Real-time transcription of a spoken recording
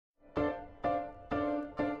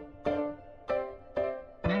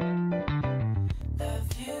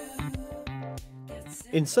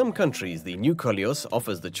In some countries, the new KOLEOS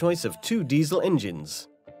offers the choice of two diesel engines.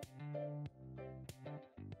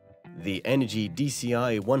 The Energy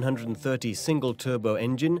DCI 130 single-turbo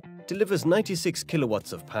engine delivers 96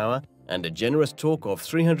 kilowatts of power and a generous torque of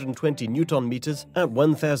 320 Newton-meters at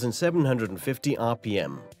 1,750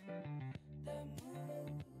 RPM.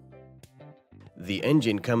 The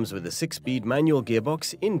engine comes with a 6-speed manual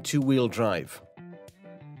gearbox in two-wheel drive.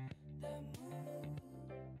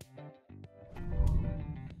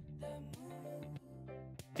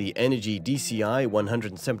 The Energy DCI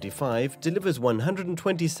 175 delivers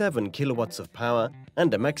 127 kilowatts of power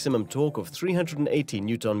and a maximum torque of 380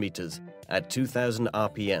 Newton-meters at 2,000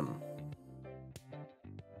 RPM.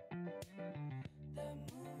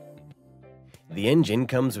 The engine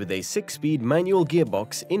comes with a 6-speed manual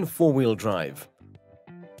gearbox in four-wheel drive,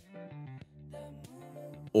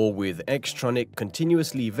 or with Xtronic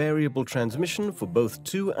continuously variable transmission for both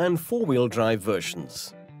two- and four-wheel drive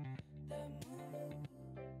versions.